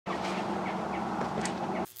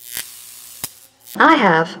I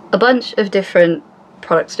have a bunch of different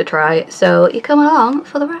products to try, so you come along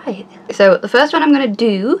for the ride. So the first one I'm going to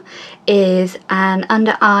do is an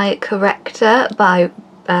under eye corrector by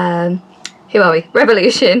who are we?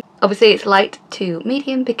 Revolution. Obviously it's light to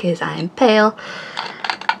medium because I'm pale,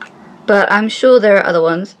 but I'm sure there are other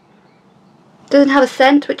ones. Doesn't have a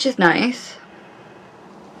scent, which is nice.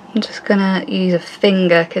 I'm just gonna use a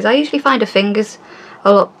finger because I usually find a finger's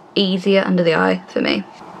a lot easier under the eye for me.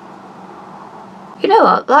 You know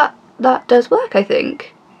what, that does work, I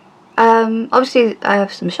think. Obviously I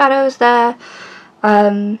have some shadows there.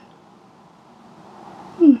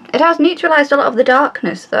 It has neutralised a lot of the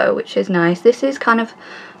darkness though, which is nice. This is kind of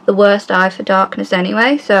the worst eye for darkness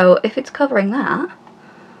anyway, so if it's covering that,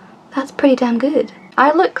 that's pretty damn good.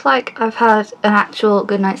 I look like I've had an actual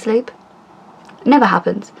good night's sleep. It never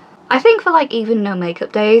happens. I think for like even no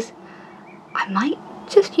makeup days, I might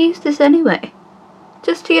just use this anyway.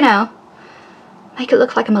 Just to, you know, make it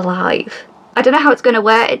look like I'm alive. I don't know how it's going to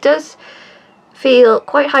wear. It does feel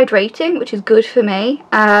quite hydrating, which is good for me,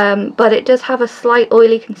 but it does have a slight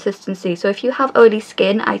oily consistency, so if you have oily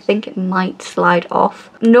skin, I think it might slide off.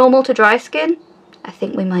 Normal to dry skin, I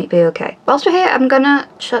think we might be okay. Whilst we're here, I'm gonna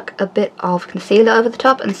chuck a bit of concealer over the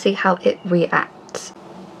top and see how it reacts.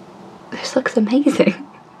 This looks amazing.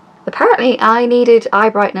 Apparently I needed eye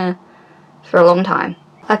brightener for a long time.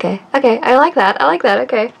 Okay, I like that,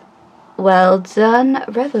 okay. Well done,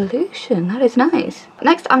 Revolution, that is nice.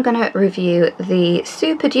 Next I'm going to review the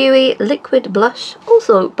Superdewy Liquid Blush,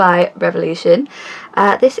 also by Revolution.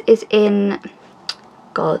 This is in,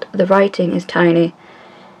 God, the writing is tiny,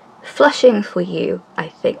 Flushing for You, I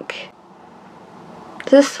think.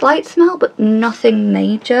 There's a slight smell, but nothing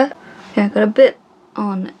major. Okay, I've got a bit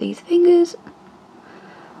on these fingers.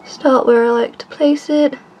 Start where I like to place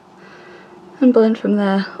it, and blend from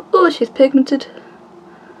there. Oh, she's pigmented.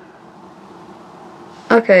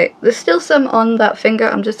 Okay, there's still some on that finger.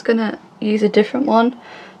 I'm just gonna use a different one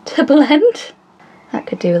to blend. That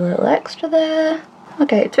could do a little extra there.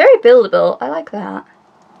 Okay, it's very buildable. I like that.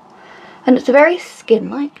 And it's very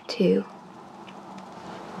skin-like too.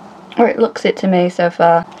 Or it looks it to me so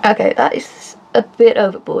far. Okay, that is a bit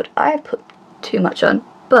overboard. I put too much on,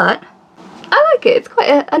 but I like it. It's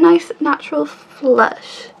quite a nice natural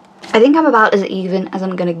flush. I think I'm about as even as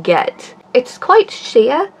I'm gonna get. It's quite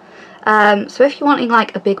sheer. So if you're wanting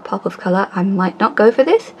like a big pop of colour, I might not go for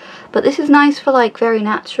this, but this is nice for like very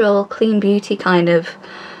natural, clean beauty kind of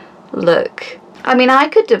look. I mean, I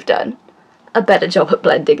could have done a better job at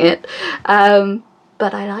blending it,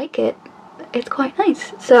 but I like it. It's quite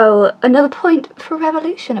nice. So another point for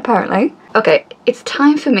Revolution, apparently. Okay, it's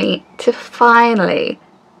time for me to finally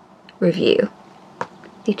review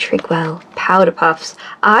the Trigwell Powder Puffs.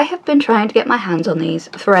 I have been trying to get my hands on these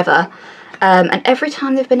forever. And every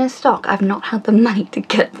time they've been in stock, I've not had the money to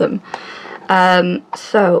get them.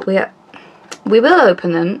 So we will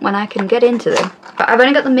open them when I can get into them. But I've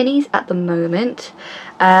only got the minis at the moment,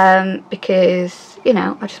 because, you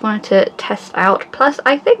know, I just wanted to test out. Plus,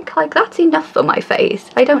 I think, like, that's enough for my face.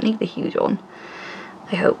 I don't need the huge one,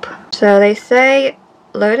 I hope. So they say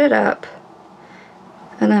load it up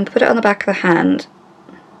and then put it on the back of the hand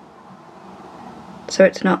so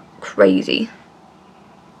it's not crazy.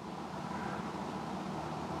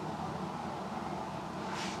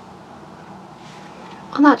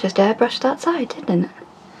 Well, that just airbrushed that side, didn't it?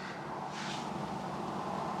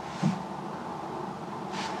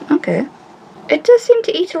 Okay. It does seem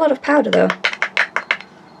to eat a lot of powder though.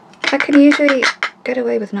 I can usually get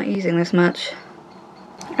away with not using this much.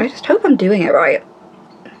 I just hope I'm doing it right.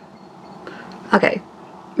 Okay,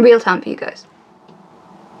 real time for you guys.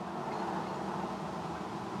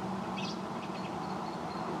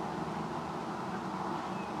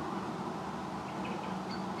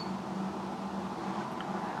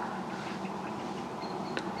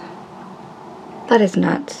 That is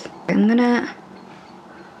nuts. I'm gonna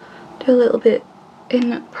do a little bit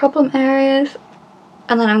in problem areas,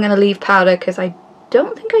 and then I'm gonna leave powder because I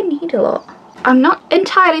don't think I need a lot. I'm not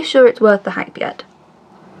entirely sure it's worth the hype yet.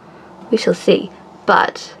 We shall see,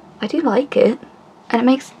 but I do like it, and it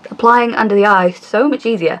makes applying under the eye so much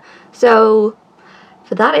easier. So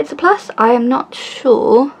for that it's a plus. I am not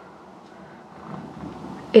sure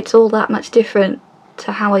it's all that much different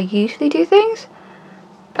to how I usually do things.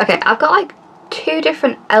 Okay, I've got like 2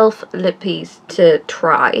 different e.l.f. lippies to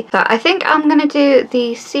try. So I think I'm gonna do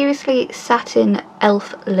the Seriously Satin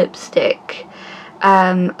e.l.f. lipstick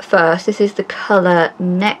first. This is the colour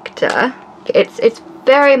Nectar. It's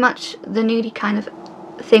very much the nudie kind of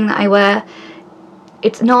thing that I wear.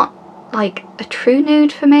 It's not like a true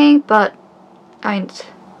nude for me, but I mean,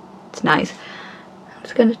 it's nice. I'm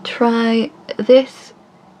just going to try this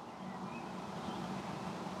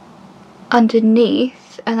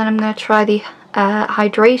underneath, and then I'm going to try the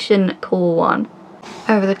Hydration Cool one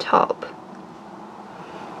over the top.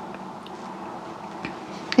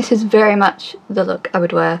 This is very much the look I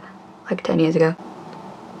would wear like 10 years ago.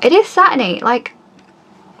 It is satiny, like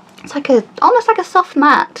it's like almost like a soft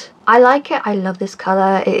matte. I like it. I love this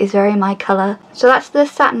colour. It is very my colour. So that's the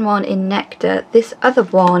satin one in Nectar. This other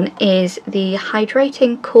one is the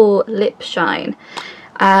Hydrating Core Lip Shine.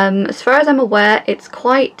 As far as I'm aware, it's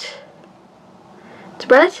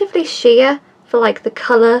relatively sheer for like the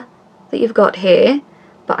colour that you've got here,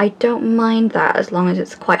 but I don't mind that as long as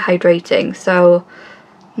it's quite hydrating. So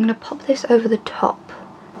I'm going to pop this over the top.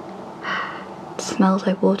 It smells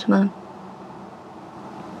like watermelon.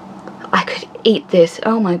 I could eat this,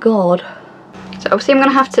 oh my god. So obviously I'm going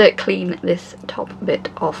to have to clean this top bit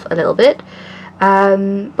off a little bit.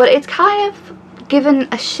 But it's kind of given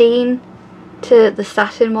a sheen to the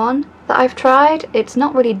satin one that I've tried. It's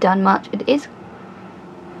not really done much. It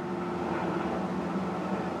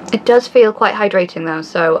does feel quite hydrating though,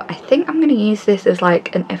 so I think I'm going to use this as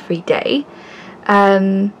like an everyday.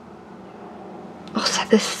 Also,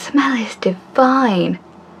 the smell is divine.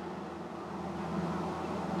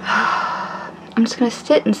 I'm just going to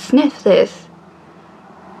sit and sniff this.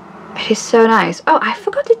 It is so nice. Oh, I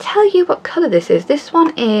forgot to tell you what colour this is. This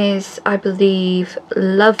one is, I believe,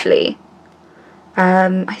 Lovely.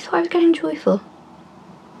 I thought I was getting Joyful.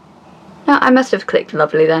 No, I must have clicked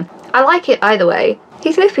Lovely then. I like it either way.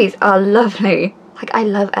 These lippies are lovely. Like, I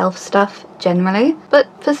love e.l.f. stuff generally, but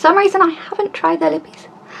for some reason I haven't tried their lippies.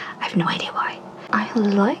 I have no idea why. I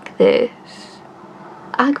like this.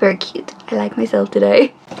 I look very cute. I like myself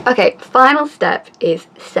today. Okay, final step is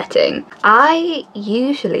setting. I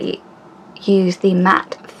usually use the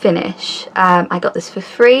matte finish. I got this for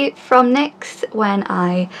free from NYX when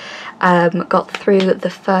I got through the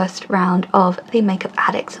first round of the Makeup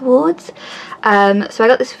Addicts Awards. So I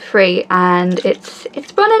got this for free, and it's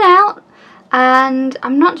running out, and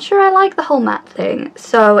I'm not sure I like the whole matte thing.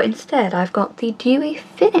 So instead I've got the Dewy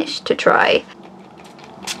finish to try.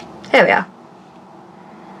 There we are.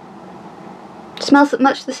 Smells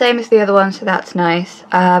much the same as the other one, so that's nice.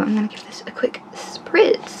 I'm going to give this a quick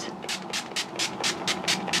spritz.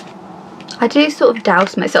 I do sort of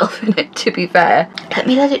douse myself in it, to be fair. Let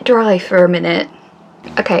me let it dry for a minute.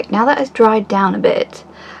 Okay, now that it's dried down a bit,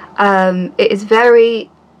 it is very,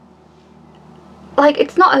 like,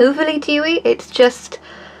 it's not overly dewy, it's just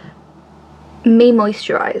me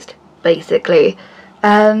moisturised, basically.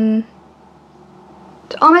 It's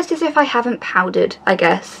almost as if I haven't powdered, I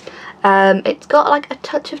guess. It's got like a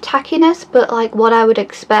touch of tackiness, but like what I would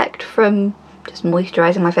expect from just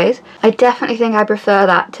moisturising my face. I definitely think I prefer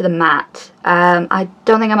that to the matte. I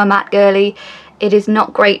don't think I'm a matte girly. It is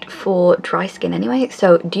not great for dry skin anyway,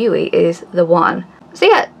 so Dewy is the one. So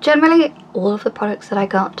yeah, generally all of the products that I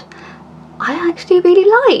got I actually really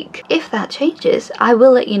like. If that changes, I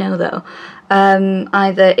will let you know though.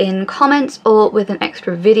 Either in comments or with an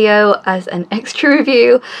extra video as an extra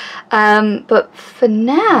review. But for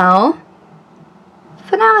now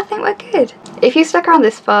I think we're good. If you stuck around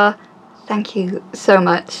this far, thank you so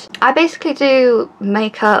much. I basically do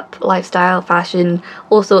makeup, lifestyle, fashion,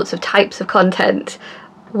 all sorts of types of content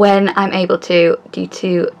when I'm able to, due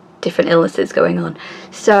to different illnesses going on.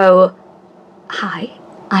 So, hi,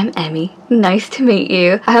 I'm Emmy. Nice to meet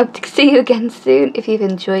you. I hope to see you again soon. If you've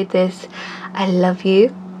enjoyed this, I love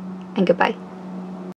you, and goodbye.